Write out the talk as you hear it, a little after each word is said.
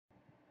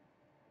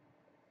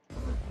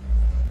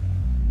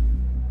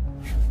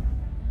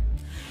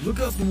Look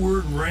up the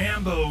word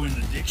Rambo in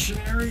the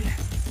dictionary.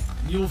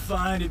 You'll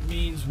find it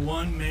means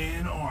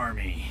one-man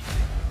army.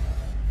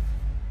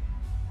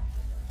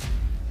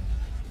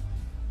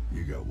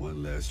 You got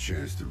one last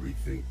chance to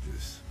rethink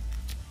this.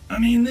 I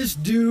mean, this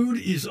dude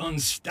is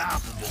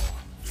unstoppable.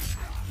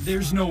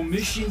 There's no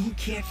mission he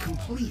can't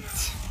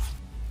complete.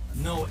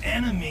 No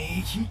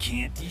enemy he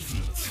can't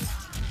defeat.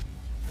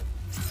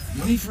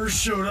 When he first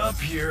showed up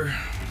here,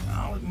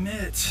 I'll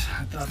admit,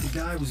 I thought the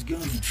guy was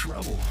gonna be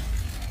trouble.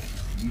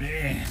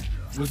 Man,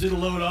 was it a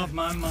load off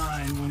my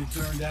mind when it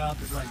turned out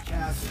that like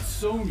Cass and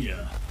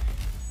Sonya,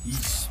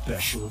 he's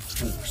special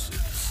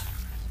forces.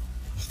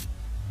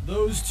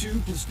 Those two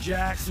plus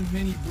Jackson,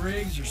 Minnie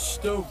Briggs are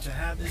stoked to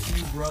have this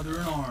new brother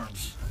in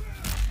arms.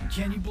 And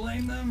can you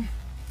blame them?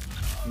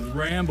 With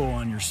Rambo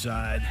on your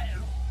side,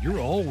 you're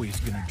always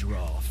gonna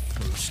draw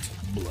first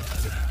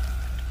blood.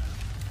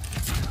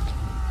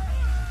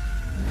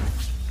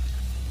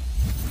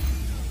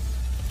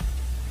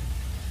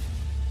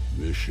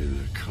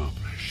 Mission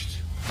accomplished.